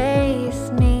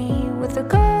replace me with a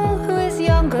girl who is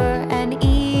younger and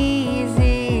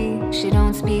easy. She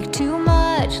don't speak too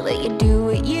much, let you do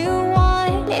what you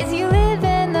want as you live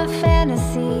in the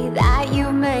fantasy that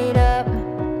you made up.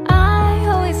 I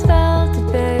always felt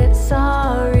a bit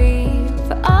sorry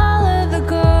for all of the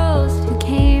girls who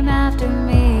came after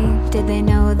me. Did they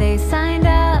know they signed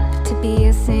up to be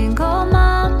a single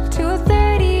mom to a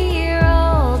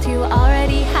 30-year-old who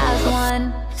already has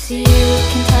one? So you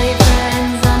can tell your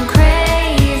friends I'm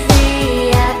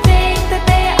crazy. I think that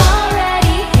they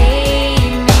already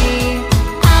hate me.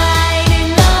 I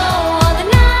didn't know all the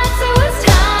knots I was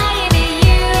tying to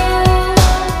you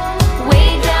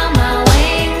weighed down my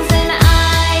wings, and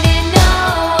I didn't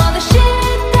know all the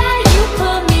shit that you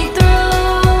put me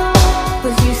through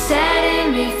was you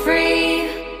setting me free.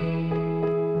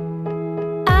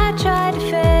 I tried to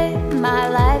fit my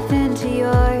life into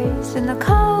yours in the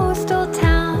coastal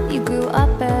town you grew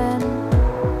up in.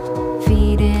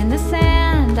 Feet in the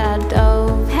sand, I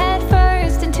dove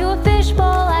headfirst into a fishbowl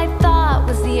I thought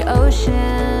was the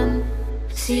ocean.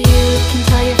 So you can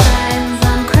tell your friends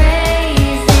I'm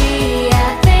crazy.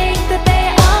 I think that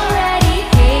they already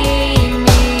hate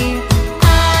me.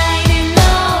 I didn't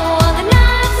know all the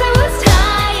knots I was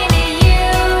tying to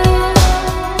you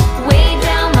weighed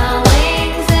down my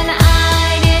wings, and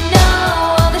I didn't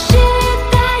know all the shit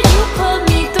that you put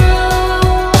me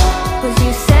through was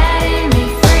you setting me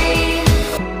free.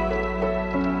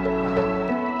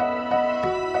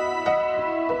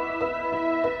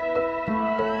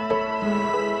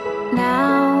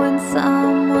 Now when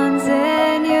someone's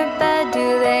in your bed,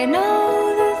 do they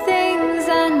know the things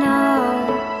I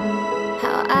know?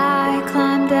 How I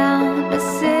climb down to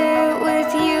sit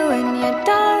with you in your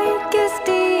darkest,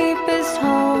 deepest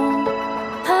hole.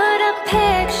 Put up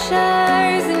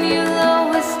pictures in your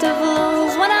lowest of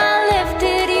lows. When I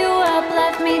lifted you up,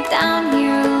 left me down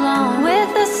here alone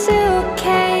with a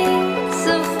suitcase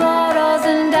of photos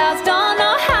and doubts. Don't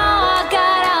know how I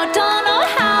got out, don't know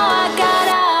how I got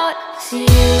out. So you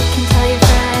can tell your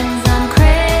friends I'm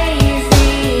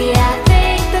crazy. I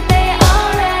think that they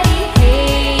already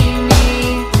hate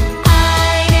me.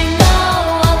 I didn't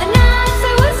know all the knots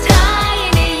I was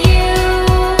tying to you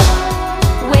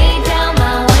weighed down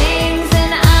my wings,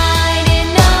 and I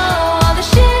didn't know all the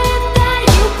shit that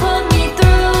you put me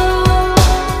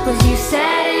through was you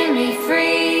setting me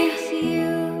free. So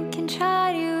you can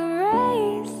try to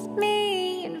erase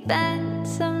me, invent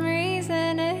some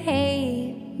reason to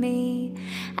hate me.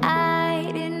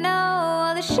 I didn't know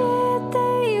all the shit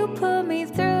that you put me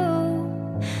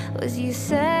through was you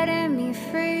setting me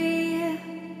free.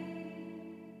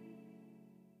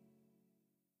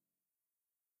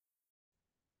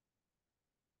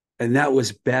 And that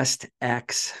was Best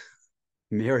X,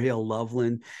 Mariel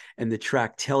Loveland, and the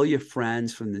track Tell Your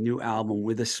Friends from the new album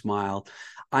With a Smile.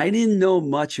 I didn't know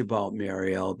much about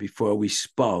Mariel before we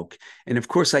spoke. And of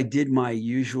course, I did my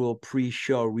usual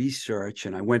pre-show research,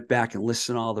 and I went back and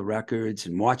listened to all the records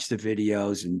and watched the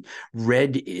videos and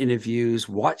read interviews,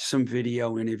 watched some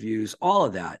video interviews, all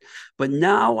of that. But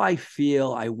now I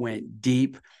feel I went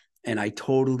deep and I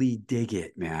totally dig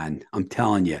it, man. I'm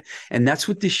telling you. And that's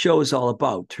what this show is all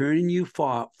about, turning you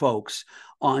folks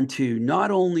onto not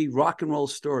only rock and roll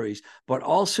stories, but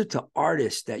also to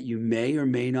artists that you may or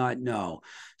may not know.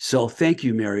 So thank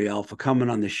you, Mariel, for coming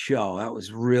on the show. That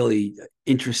was really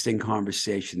interesting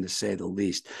conversation, to say the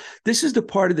least. This is the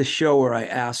part of the show where I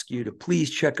ask you to please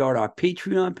check out our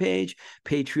Patreon page,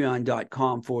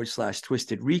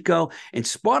 patreon.com/Twisted Rico. And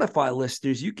Spotify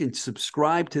listeners, you can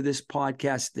subscribe to this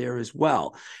podcast there as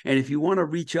well. And if you want to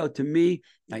reach out to me,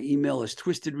 my email is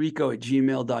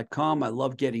twistedrico@gmail.com. I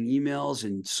love getting emails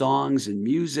and songs and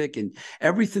music and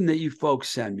everything that you folks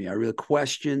send me. I really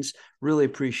questions, really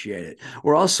appreciate it.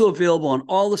 We're also available on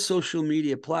all the social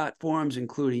media platforms,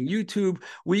 including YouTube,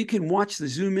 where you can watch the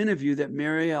Zoom interview that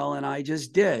Mariel and I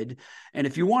just did. And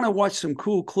if you want to watch some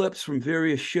cool clips from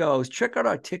various shows, check out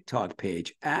our TikTok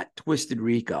page @Twisted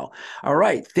Rico. All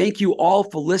right. Thank you all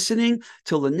for listening.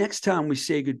 Till the next time we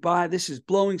say goodbye, this is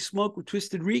Blowing Smoke with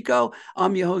Twisted Rico.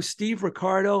 I'm your host, Steve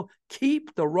Ricardo.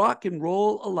 Keep the rock and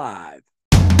roll alive.